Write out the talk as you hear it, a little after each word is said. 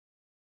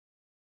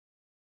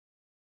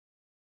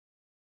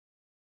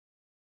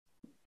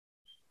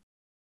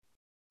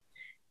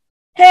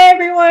Hey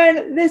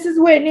everyone, this is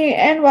Whitney,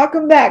 and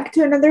welcome back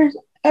to another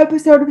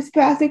episode of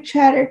Spastic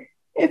Chatter.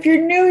 If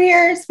you're new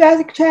here,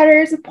 Spastic Chatter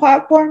is a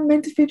platform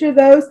meant to feature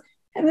those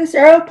in the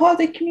cerebral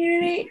palsy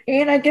community,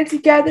 and I get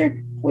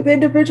together with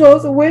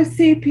individuals with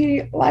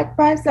CP like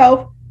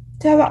myself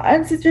to have an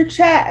uncensored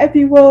chat, if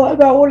you will,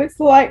 about what it's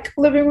like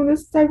living with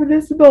this type of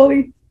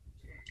disability.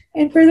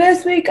 And for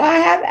this week, I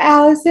have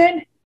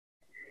Alison,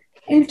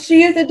 and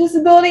she is a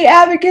disability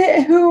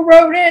advocate who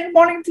wrote in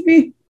wanting to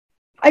be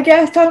on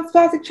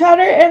Spastic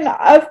Chatter, and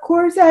of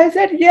course I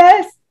said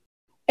yes.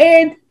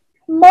 And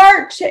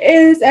March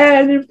is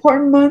an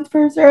important month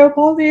for cerebral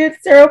palsy.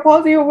 It's Cerebral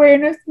Palsy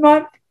Awareness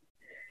Month.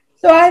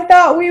 So I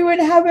thought we would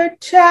have a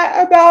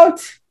chat about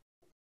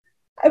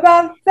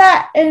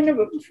that. And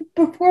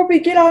before we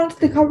get on to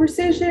the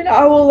conversation,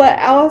 I will let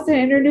Alison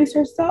introduce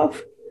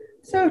herself.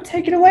 So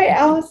take it away,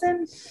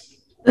 Alison.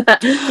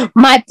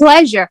 My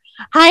pleasure.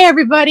 Hi,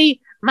 everybody.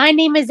 My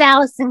name is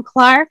Alison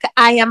Clark.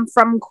 I am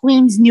from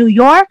Queens, New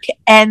York,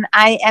 and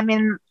I am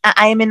in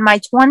my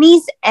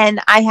 20s,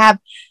 and I have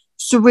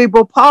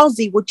cerebral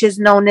palsy, which is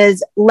known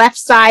as left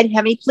side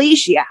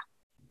hemiplegia.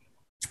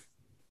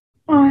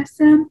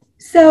 Awesome.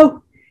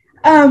 So,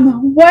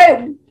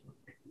 what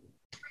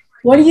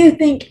do you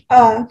think?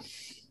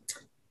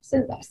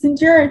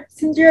 Since you're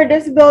a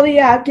disability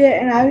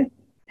advocate, and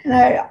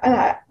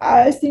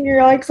I seen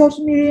your like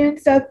social media and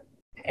stuff,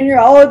 and you're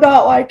all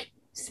about like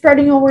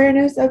spreading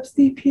awareness of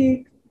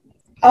CP.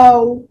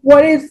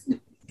 What is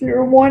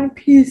your what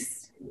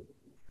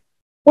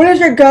is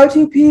your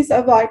go-to piece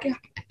of like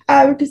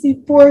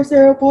advocacy for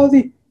cerebral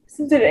palsy,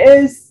 since it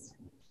is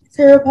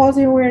Cerebral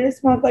Palsy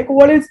Awareness Month? Like,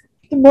 what is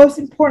the most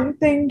important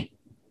thing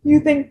you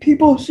think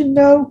people should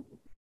know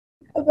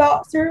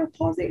about cerebral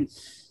palsy?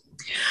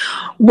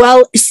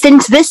 Well,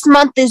 since this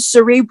month is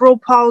Cerebral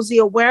Palsy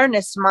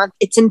Awareness Month,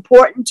 it's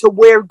important to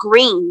wear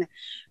green,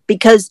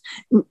 because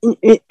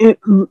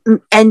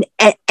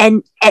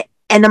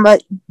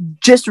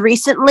just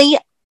recently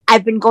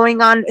I've been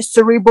going on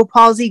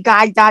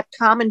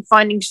cerebralpalsyguide.com and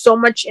finding so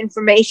much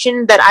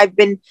information that I've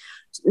been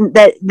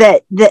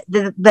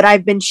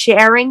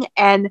sharing,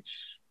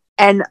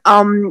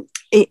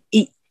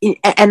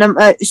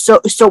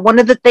 so one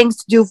of the things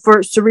to do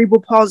for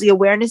Cerebral Palsy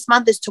Awareness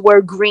Month is to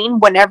wear green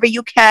whenever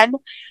you can,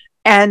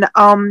 and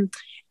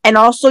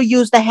also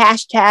use the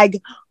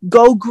hashtag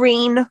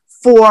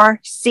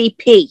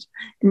 #GoGreen4CP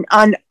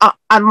on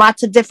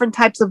lots of different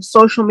types of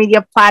social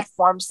media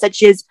platforms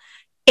such as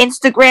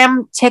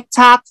Instagram,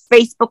 TikTok,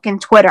 Facebook,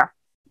 and Twitter.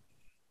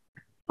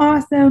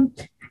 Awesome.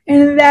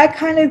 And that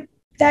kind of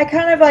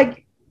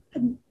like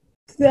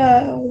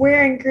the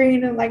wearing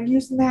green and like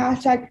using the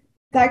hashtag,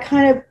 that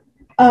kind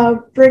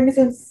of brings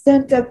a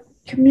sense of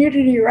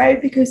community,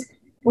 right? Because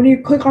when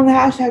you click on the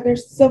hashtag,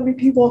 there's so many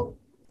people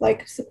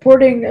like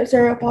supporting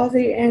cerebral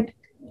palsy and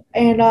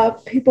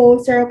people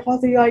with cerebral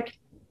palsy like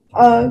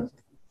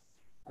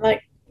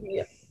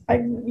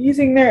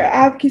using their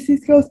advocacy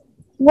skills.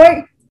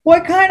 What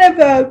kind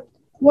of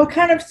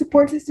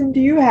support system do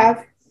you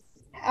have,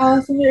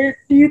 Alison?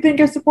 Do you think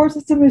a support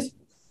system is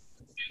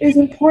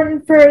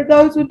important for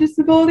those with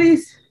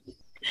disabilities?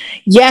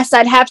 Yes,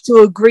 I'd have to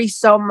agree.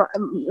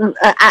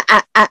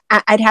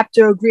 I'd have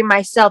to agree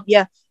myself.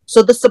 Yeah.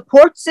 So the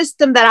support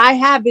system that I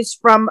have is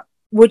from,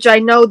 which I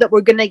know that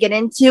we're going to get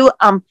into,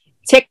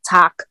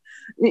 TikTok.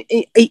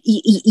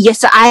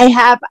 Yes,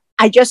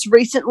 I just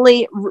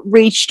recently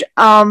reached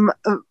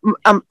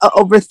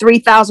over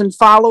 3,000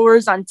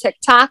 followers on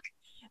TikTok,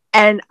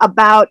 and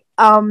about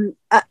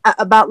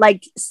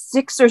like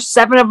 6 or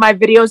 7 of my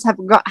videos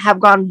have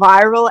gone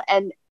viral,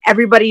 and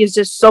everybody is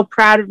just so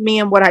proud of me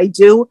and what I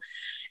do.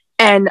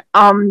 And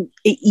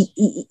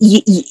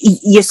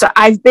yes,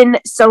 I've been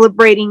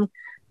celebrating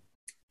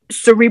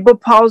Cerebral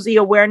Palsy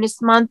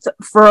Awareness Month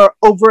for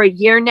over a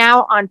year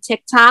now on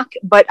TikTok,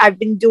 but I've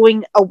been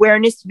doing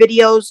awareness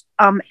videos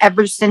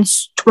ever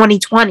since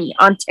 2020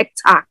 on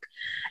TikTok.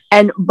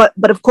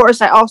 But of course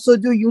I also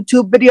do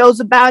YouTube videos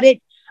about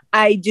it.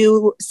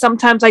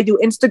 Sometimes I do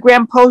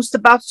Instagram posts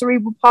about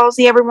cerebral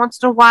palsy every once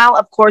in a while,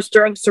 of course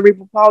during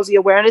Cerebral Palsy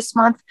Awareness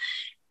Month.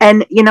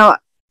 And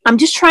I'm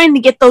just trying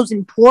to get those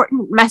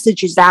important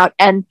messages out.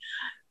 And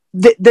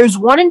there's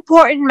one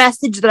important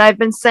message that I've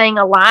been saying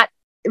a lot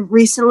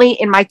recently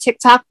in my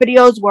TikTok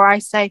videos, where I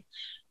say,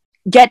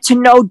 get to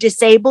know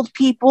disabled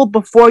people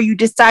before you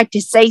decide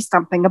to say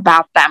something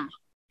about them.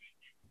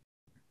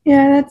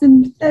 Yeah,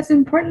 that's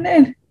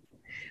important.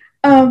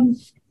 And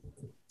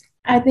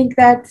I think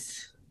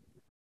that's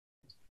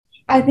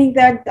important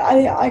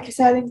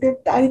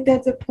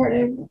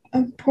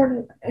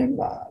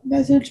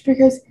message,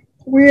 because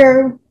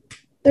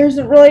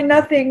there's really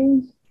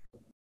nothing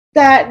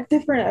that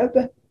different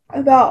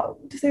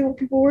about disabled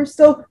people. We're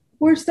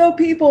still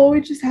people.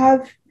 We just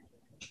have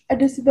a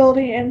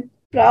disability,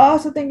 but I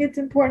also think it's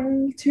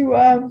important to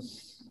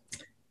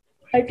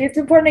get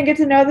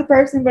to know the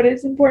person, but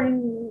it's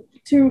important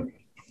to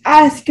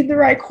ask the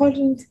right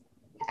questions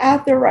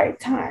at the right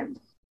time.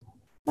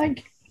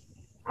 Like,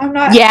 I'm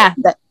not. Yeah,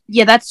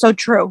 that's so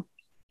true.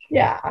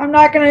 Yeah, I'm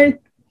not gonna,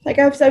 like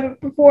I've said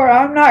before,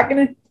 I'm not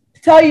gonna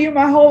tell you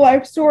my whole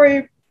life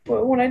story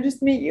when I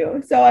just meet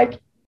you. So like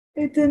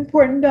it's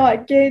important to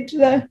like gauge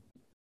the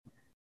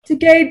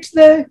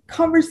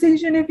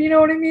conversation, if you know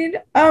what I mean.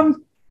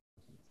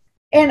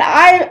 And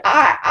I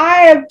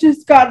have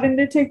just gotten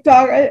into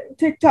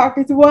TikTok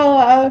as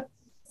well.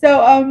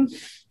 So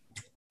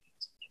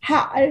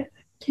how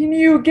can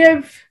you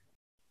give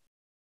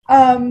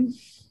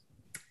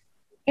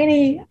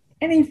any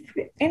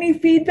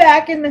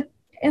feedback in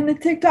the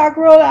TikTok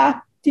world?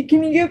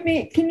 Can you give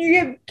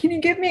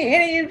me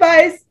any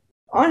advice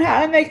on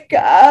how to make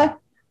a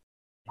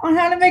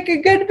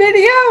good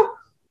video?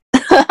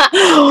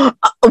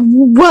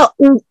 Well,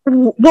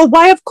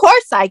 why? Of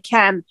course I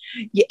can.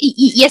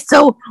 Yeah.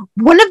 So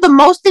one of the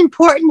most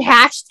important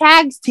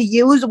hashtags to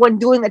use when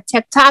doing a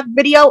TikTok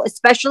video,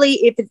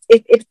 especially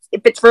if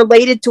it's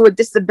related to a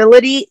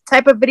disability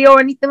type of video or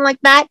anything like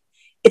that,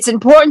 it's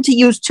important to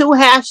use two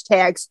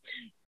hashtags.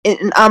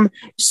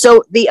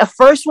 So the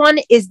first one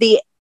is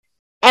the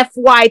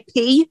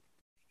FYP,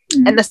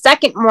 and the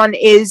second one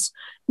is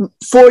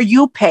For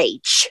You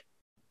page.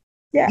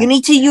 Yeah. You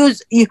need to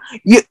use you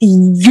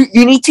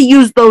need to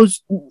use those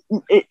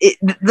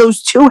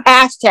two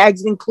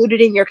hashtags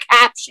included in your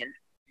caption.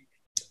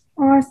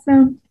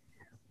 Awesome.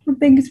 Well,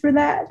 thanks for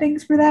that.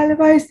 Thanks for that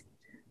advice.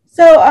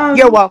 So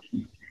You're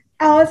welcome.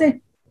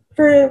 Alison,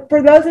 for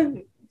those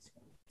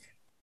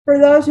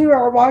who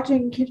are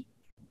watching,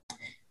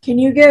 can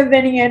you give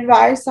any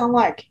advice on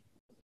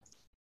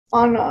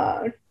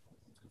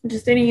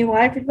just any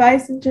life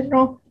advice in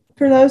general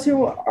for those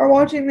who are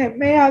watching that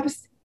may have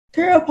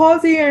cerebral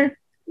palsy or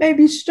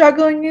maybe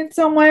struggling in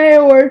some way,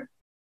 or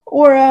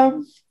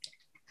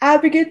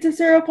advocates of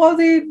cerebral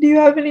palsy? Do you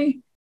have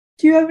any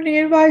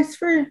advice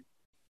for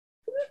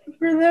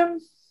them?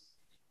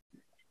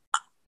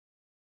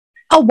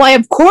 Oh, why?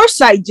 Of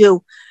course I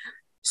do.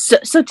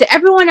 So to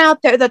everyone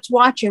out there that's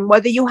watching,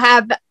 whether you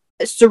have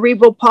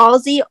cerebral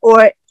palsy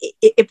or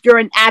if you're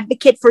an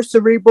advocate for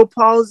cerebral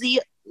palsy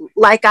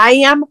like I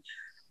am,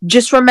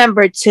 just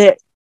remember to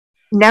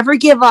never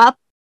give up,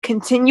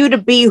 continue to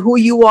be who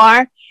you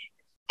are,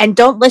 and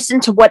don't listen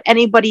to what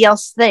anybody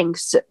else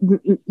thinks,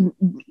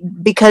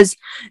 because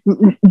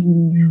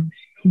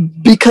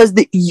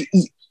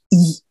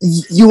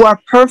you are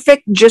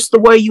perfect just the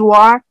way you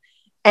are,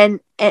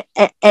 and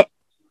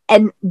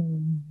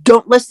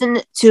don't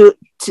listen to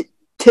the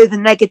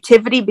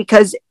negativity,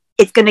 because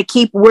it's going to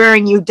keep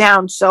wearing you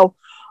down. So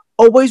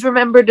always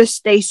remember to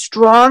stay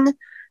strong,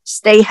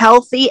 stay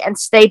healthy, and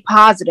stay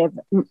positive,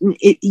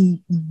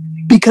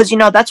 because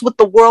that's what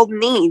the world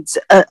needs,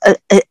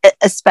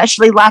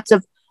 especially lots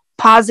of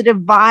positive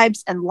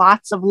vibes and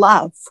lots of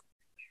love.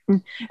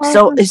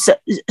 So that's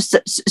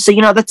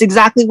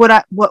exactly what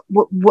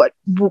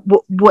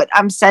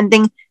I'm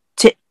sending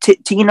to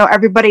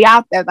everybody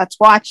out there that's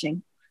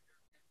watching.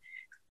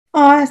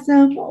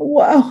 Awesome.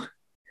 Whoa.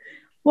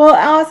 Well,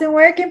 Alison,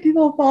 where can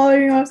people follow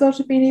you on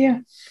social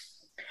media?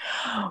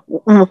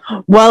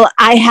 Well,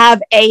 I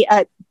have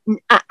I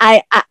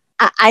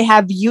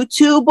have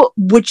YouTube,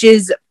 which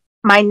is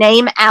my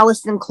name,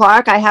 Alison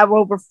Clark. I have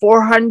over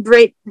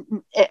 400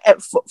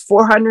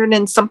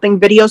 and something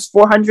videos,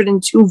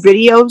 402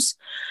 videos.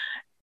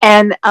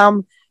 And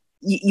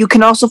you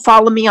can also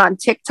follow me on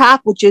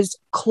TikTok, which is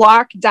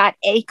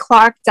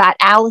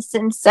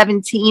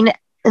clark.a.clark.allison17.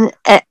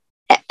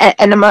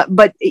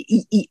 But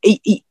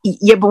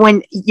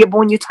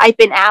when you type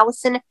in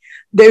Alison,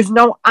 there's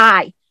no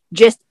I,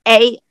 just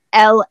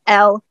ALLSON.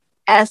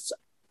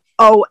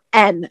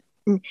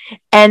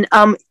 And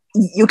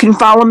you can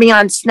follow me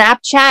on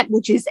Snapchat,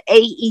 which is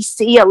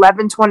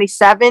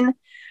AEC1127,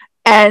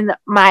 and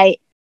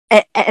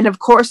of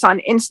course on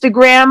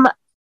Instagram.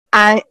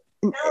 So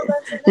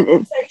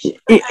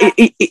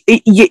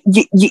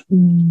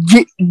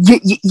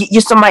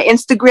my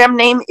Instagram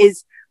name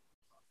is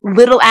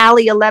Little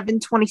Allie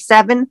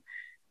 1127,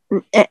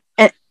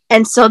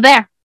 and so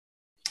there.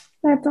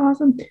 That's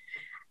awesome.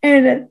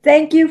 And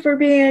thank you for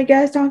being a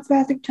guest on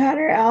Spastic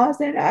Chatter,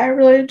 Alison. I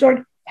really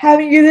enjoyed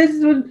having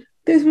you.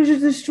 This was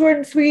just a short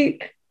and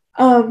sweet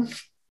shout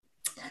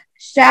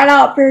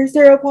out for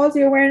Cerebral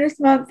Palsy Awareness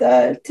Month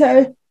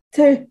to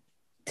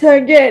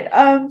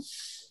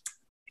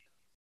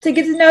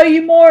get to know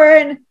you more,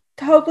 and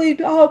hopefully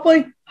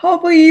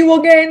you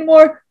will gain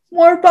more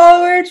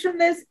followers from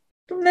this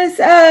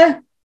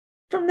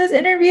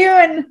interview,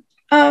 and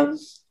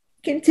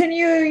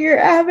continue your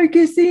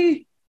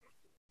advocacy.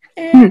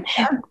 And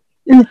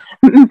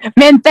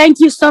man, thank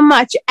you so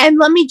much. And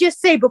let me just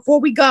say before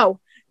we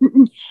go,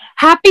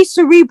 happy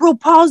Cerebral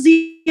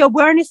Palsy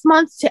Awareness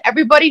Month to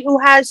everybody who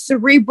has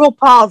cerebral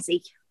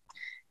palsy.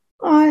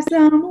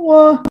 Awesome.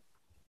 Well,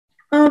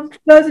 for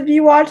those of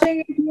you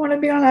watching, if you want to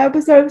be on an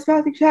episode of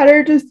Spastic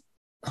Chatter, just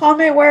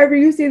comment wherever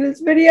you see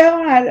this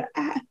video, and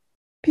I'd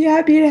be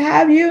happy to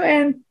have you.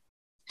 And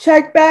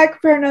check back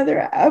for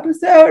another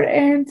episode.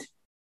 And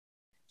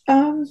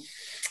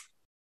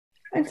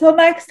until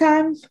next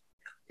time,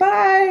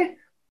 bye.